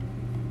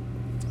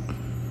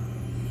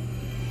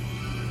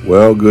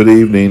Well, good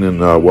evening and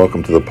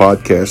welcome to the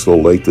podcast. A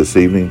little late this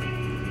evening.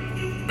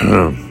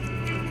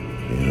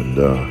 and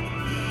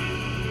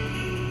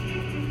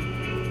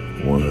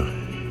want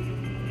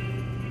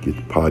to get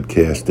the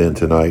podcast in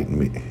tonight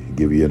and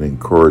give you an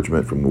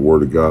encouragement from the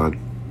Word of God.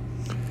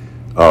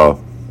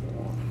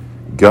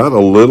 Got a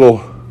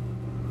little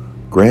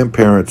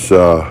grandparents,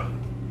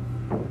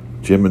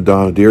 Jim and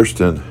Donna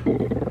Dearston.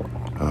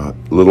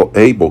 Little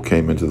Abel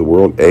came into the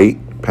world,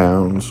 8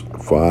 pounds,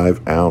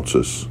 5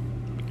 ounces.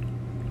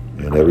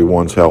 And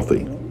everyone's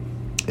healthy.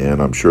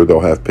 And I'm sure they'll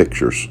have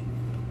pictures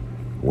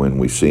when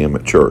we see them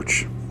at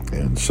church.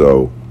 And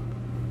so,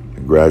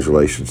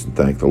 congratulations and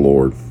thank the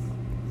Lord.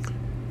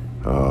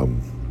 I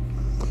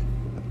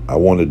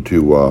wanted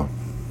to,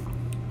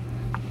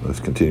 let's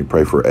continue to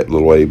pray for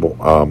little Abel.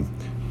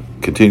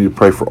 Continue to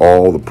pray for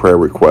all the prayer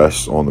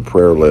requests on the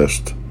prayer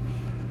list.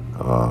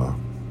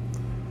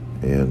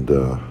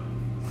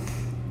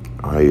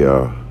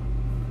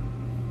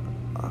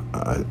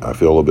 I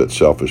feel a bit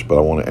selfish, but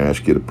I want to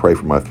ask you to pray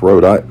for my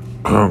throat. I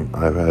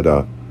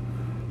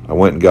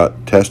went and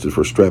got tested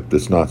for strep.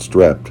 That's not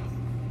strep,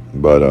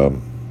 but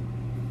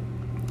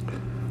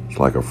it's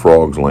like a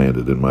frog's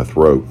landed in my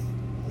throat,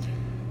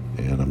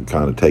 and I'm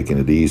kind of taking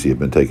it easy. I've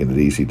been taking it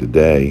easy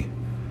today.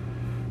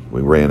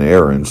 We ran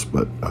errands,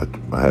 but I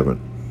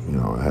haven't,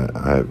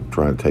 I'm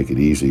trying to take it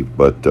easy.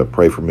 But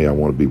pray for me. I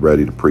want to be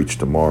ready to preach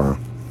tomorrow.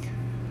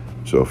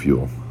 So if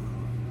you'll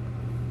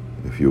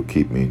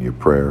keep me in your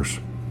prayers.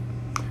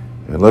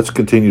 And let's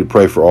continue to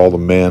pray for all the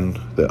men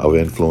of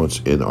influence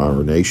in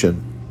our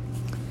nation.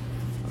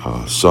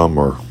 Some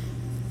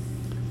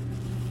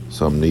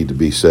need to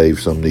be saved,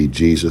 some need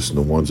Jesus, and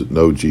the ones that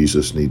know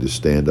Jesus need to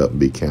stand up and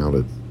be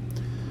counted.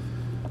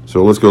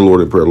 So let's go,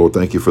 Lord, in prayer. Lord,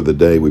 thank you for the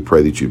day. We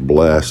pray that you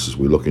bless as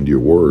we look into your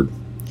word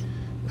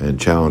and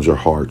challenge our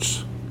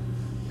hearts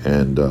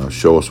and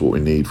show us what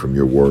we need from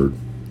your word.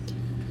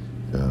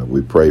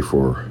 We pray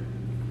for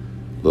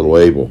little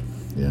Abel,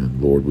 and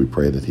Lord, we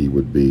pray that he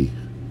would be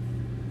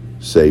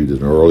saved at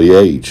an early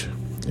age,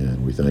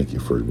 and we thank you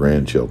for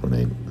grandchildren,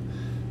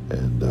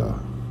 and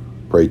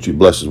pray that you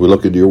bless as we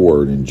look into your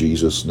word in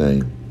Jesus'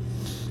 name,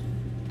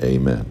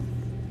 amen.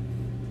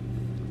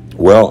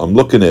 Well, I'm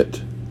looking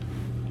at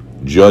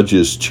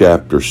Judges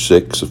chapter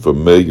 6, a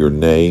familiar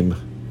name,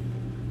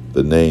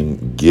 the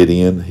name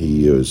Gideon.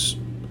 He is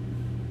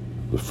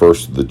the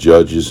first of the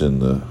judges in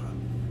the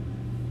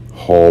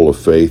Hall of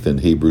Faith in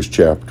Hebrews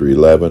chapter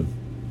 11,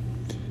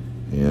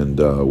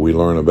 and we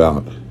learn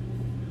about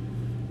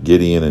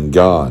Gideon and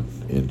God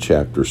in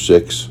chapter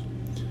 6.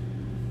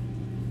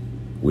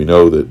 We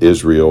know that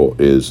Israel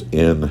has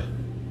been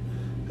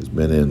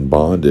in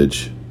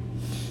bondage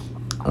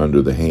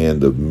under the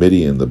hand of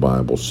Midian, the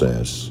Bible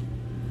says.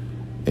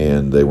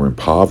 And they were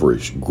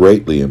impoverished,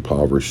 greatly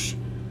impoverished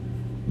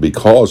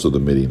because of the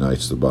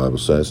Midianites, the Bible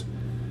says.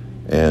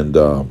 And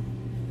the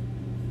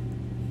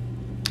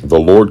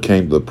Lord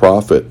came to the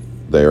prophet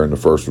there in the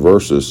first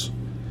verses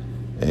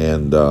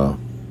and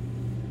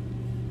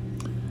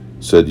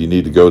said, you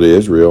need to go to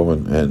Israel,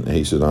 and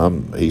he says,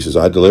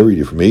 I delivered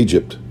you from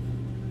Egypt,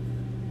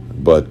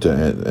 but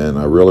and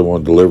I really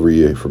want to deliver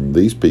you from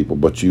these people,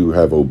 but you've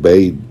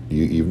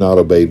not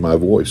obeyed my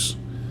voice.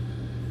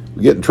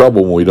 We get in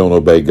trouble when we don't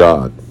obey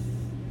God,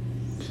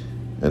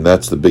 and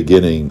that's the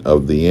beginning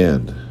of the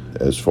end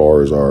as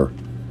far as our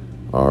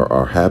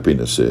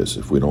happiness is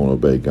if we don't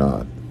obey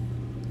God.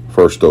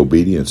 First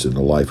obedience in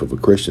the life of a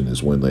Christian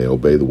is when they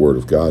obey the word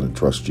of God and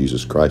trust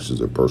Jesus Christ as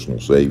their personal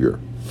Savior.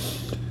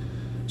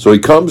 So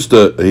God comes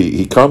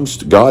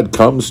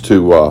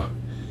to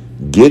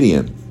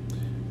Gideon.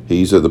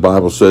 The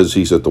Bible says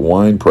he's at the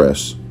wine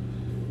press,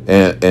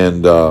 and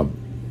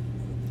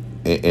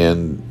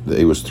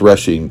he was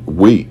threshing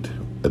wheat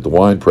at the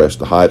wine press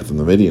to hide it from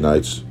the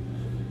Midianites.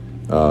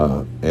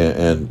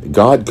 And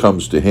God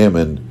comes to him,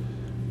 and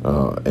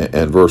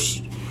verse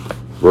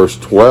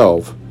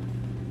 12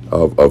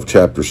 of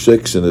chapter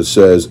 6, and it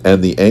says,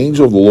 and the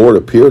angel of the Lord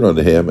appeared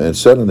unto him and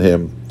said unto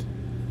him,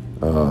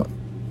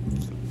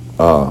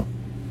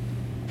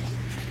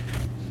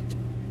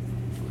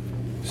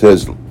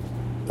 says,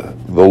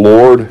 the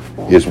Lord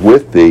is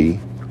with thee,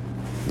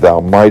 thou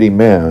mighty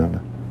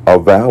man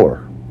of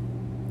valor.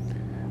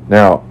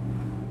 Now,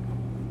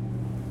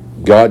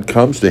 God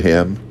comes to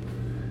him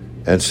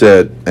and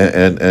said,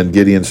 and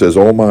Gideon says,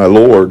 oh my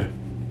Lord,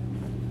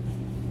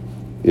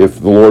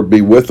 if the Lord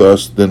be with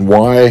us, then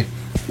why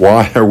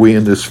are we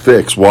in this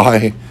fix?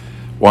 Why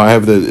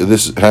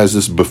has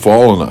this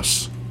befallen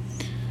us?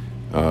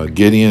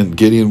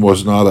 Gideon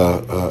was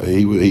not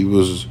he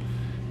was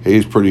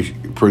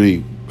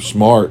pretty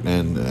smart,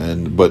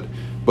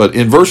 but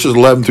in verses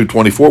 11 through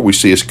 24 we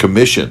see his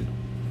commission.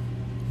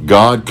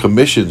 God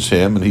commissions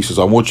him, and he says,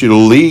 I want you to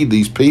lead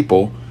these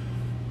people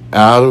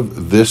out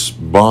of this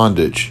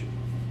bondage.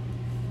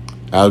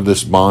 In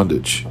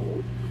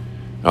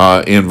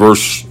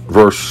verse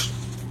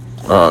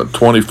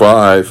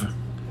 25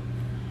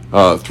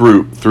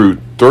 through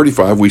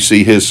 35, we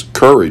see his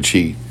courage.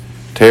 He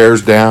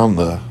tears down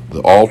the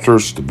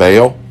altars to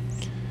Baal,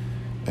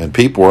 and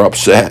people are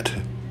upset.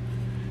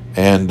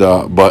 And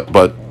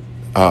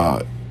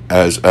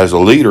as a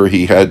leader,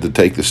 he had to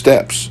take the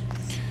steps.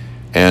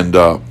 And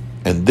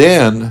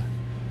then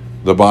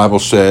the Bible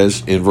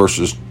says in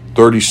verses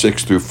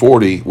 36 through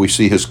 40, we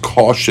see his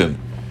caution.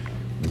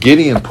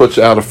 Gideon puts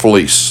out a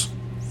fleece.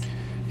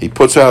 He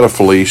puts out a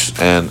fleece,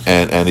 and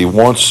he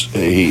wants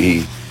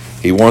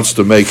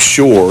to make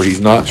sure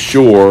he's not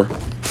sure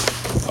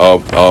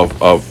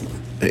of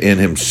in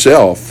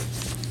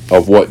himself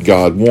of what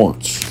God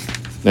wants.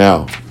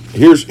 Now,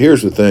 here's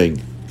the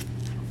thing,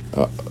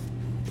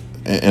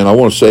 and I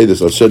want to say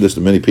this. I've said this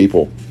to many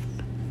people.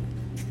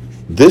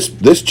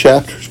 This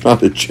chapter is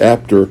not a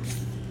chapter.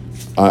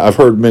 I've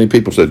heard many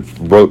people said,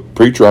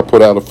 "Preacher, I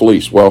put out a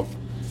fleece." Well,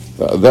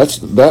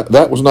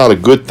 that was not a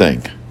good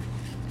thing.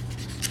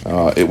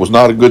 It was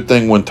not a good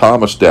thing when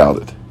Thomas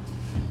doubted.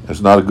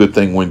 It's not a good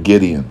thing when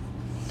Gideon.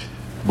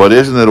 But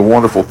isn't it a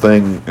wonderful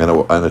thing and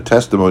a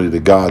testimony to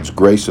God's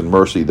grace and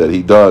mercy that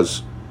he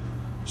does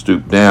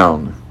stoop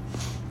down,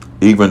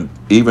 even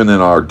in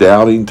our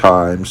doubting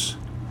times,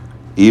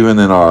 even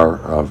in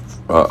our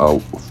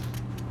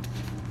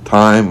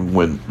time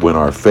when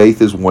our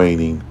faith is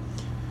waning,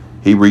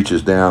 he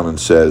reaches down and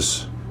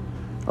says,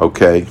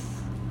 "Okay,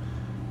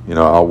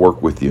 I'll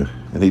work with you."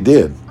 And he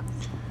did.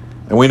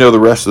 And we know the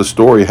rest of the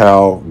story,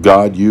 how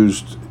God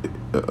used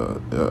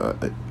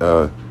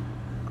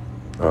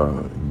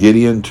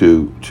Gideon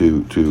to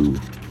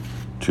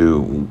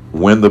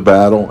win the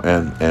battle,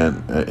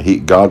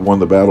 and God won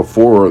the battle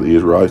for the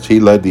Israelites. He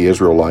led the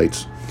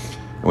Israelites,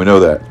 and we know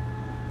that.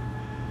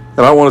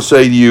 And I want to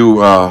say to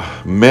you,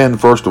 men,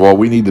 first of all,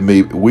 we need to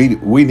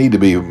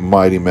be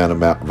mighty men of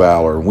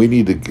valor, and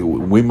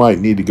we might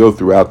need to go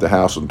throughout the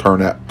house and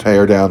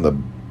tear down the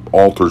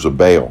altars of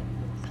Baal.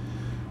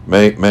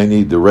 May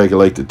need to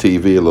regulate the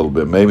TV a little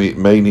bit.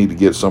 May need to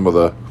get some of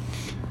the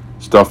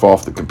stuff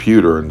off the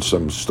computer and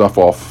some stuff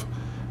off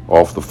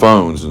the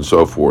phones and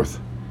so forth.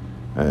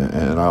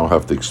 And I don't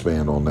have to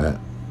expand on that.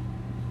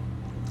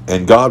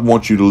 And God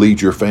wants you to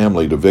lead your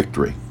family to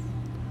victory.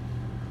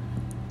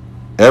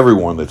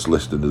 Everyone that's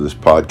listening to this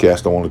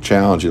podcast, I want to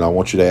challenge you. And I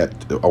want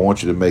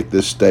you to make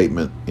this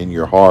statement in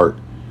your heart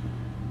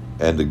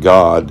and to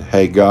God.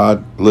 Hey,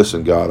 God,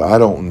 listen, God, I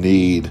don't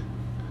need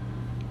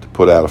to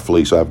put out a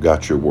fleece. I've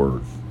got your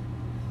word.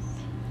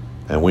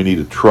 And we need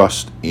to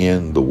trust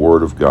in the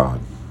word of God.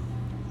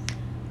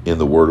 In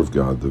the word of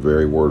God, the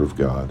very word of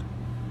God.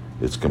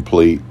 It's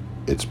complete,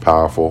 it's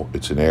powerful,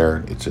 it's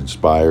inerrant, it's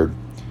inspired.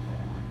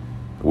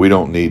 We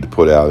don't need to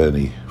put out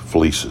any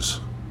fleeces.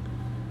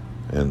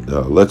 And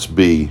let's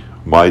be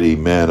mighty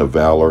men of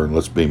valor, and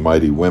let's be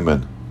mighty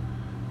women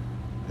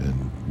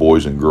and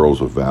boys and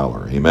girls of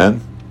valor.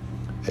 Amen?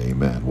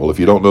 Amen. Well, if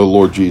you don't know the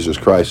Lord Jesus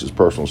Christ as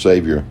personal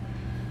Savior,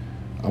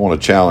 I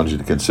want to challenge you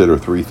to consider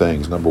three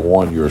things. Number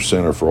one, you're a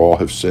sinner, for all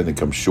have sinned and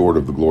come short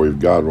of the glory of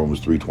God, Romans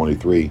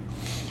 3:23.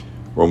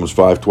 Romans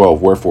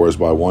 5:12, wherefore as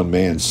by one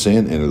man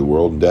sin entered the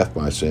world, and death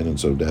by sin, and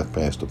so death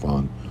passed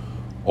upon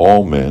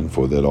all men,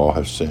 for that all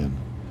have sinned.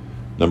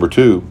 Number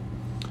two,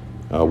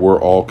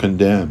 we're all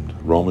condemned.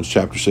 Romans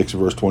chapter 6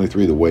 verse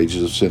 23, the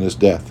wages of sin is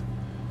death.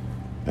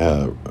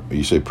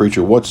 You say,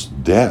 preacher, what's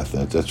death?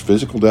 That's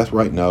physical death,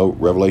 right? No.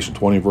 Revelation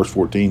 20 verse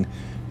 14,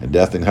 and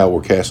death and hell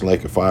were cast in the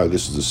lake of fire.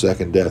 This is the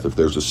second death. If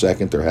there's a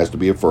second, there has to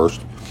be a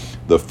first.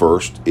 The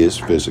first is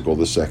physical,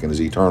 the second is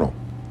eternal.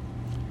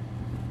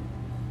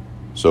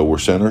 So we're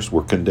sinners,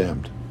 we're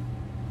condemned.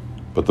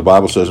 But the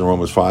Bible says in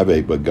Romans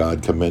 5:8, but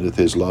God commendeth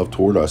his love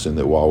toward us, in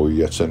that while we were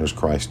yet sinners,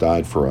 Christ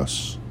died for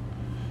us.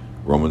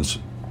 Romans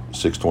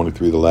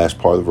 6:23, the last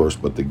part of the verse,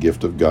 but the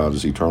gift of God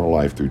is eternal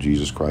life through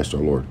Jesus Christ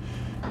our Lord.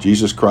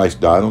 Jesus Christ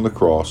died on the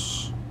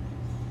cross,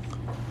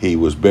 he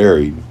was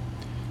buried,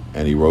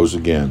 and he rose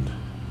again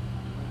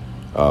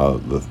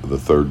the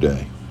third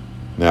day.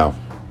 Now,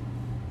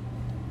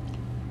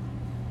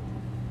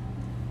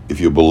 if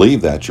you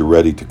believe that, you're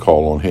ready to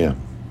call on him.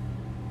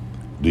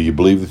 Do you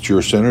believe that you're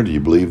a sinner? Do you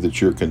believe that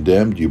you're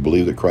condemned? Do you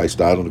believe that Christ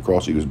died on the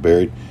cross, he was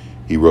buried,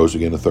 he rose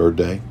again the third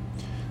day?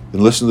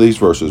 Then listen to these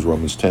verses,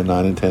 Romans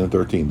 10:9 and 10 and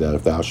 13, that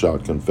if thou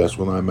shalt confess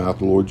with thy mouth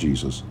the Lord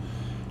Jesus,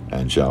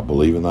 and shalt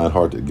believe in thine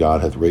heart that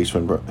God hath raised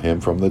him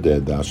from the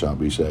dead, thou shalt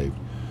be saved.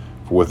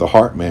 For with the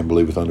heart man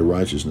believeth unto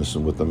righteousness,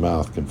 and with the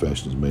mouth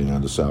confession is made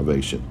unto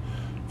salvation.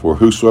 For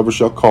whosoever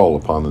shall call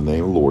upon the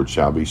name of the Lord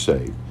shall be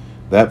saved.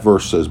 That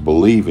verse says,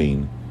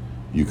 believing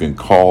you can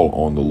call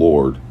on the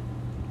Lord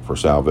for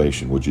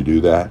salvation. Would you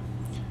do that?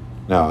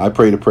 Now, I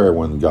prayed a prayer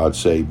when God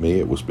saved me.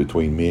 It was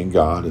between me and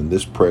God, and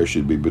this prayer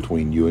should be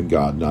between you and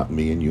God, not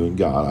me and you and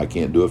God. I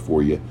can't do it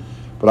for you,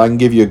 but I can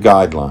give you a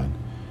guideline.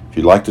 If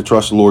you'd like to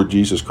trust the Lord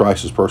Jesus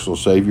Christ as personal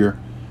Savior,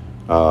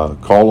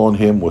 call on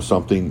him with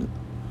something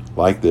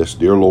like this.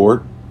 Dear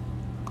Lord,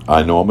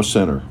 I know I'm a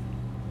sinner,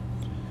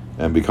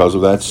 and because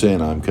of that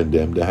sin, I'm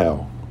condemned to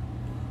hell.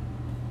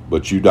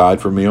 But you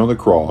died for me on the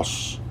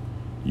cross.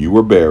 You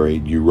were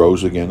buried. You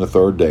rose again the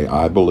third day.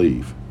 I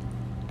believe.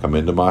 Come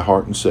into my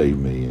heart and save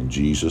me in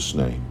Jesus'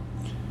 name.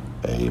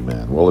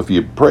 Amen. Well, if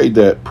you prayed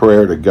that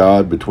prayer to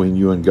God, between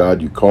you and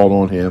God, you called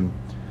on him,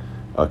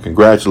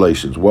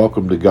 congratulations.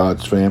 Welcome to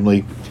God's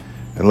family.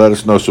 and let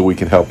us know so we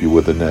can help you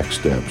with the next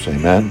steps.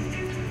 Amen.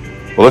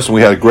 Well, listen,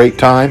 we had a great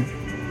time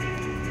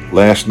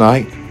last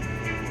night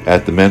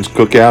at the men's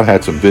cookout.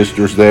 Had some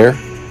visitors there.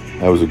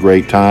 That was a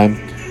great time.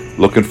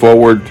 Looking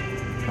forward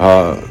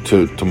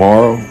to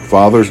tomorrow,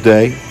 Father's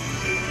Day.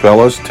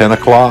 Fellas, 10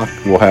 o'clock.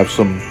 We'll have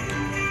some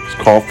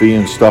coffee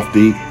and stuff to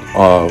eat.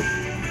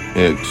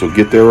 So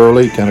get there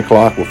early, 10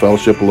 o'clock. We'll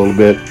fellowship a little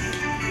bit.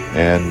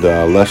 And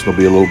lesson will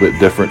be a little bit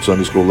different,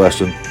 Sunday school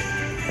lesson.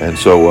 And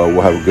so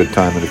we'll have a good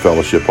time in the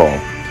fellowship hall.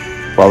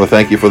 Father,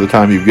 thank you for the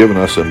time you've given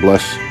us, and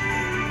bless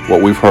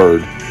what we've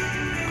heard,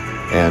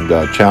 and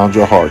challenge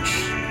our hearts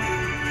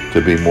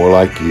to be more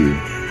like you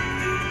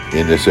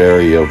in this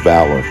area of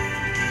valor.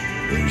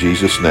 In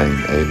Jesus' name,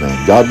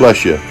 amen. God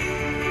bless you,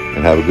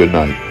 and have a good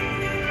night.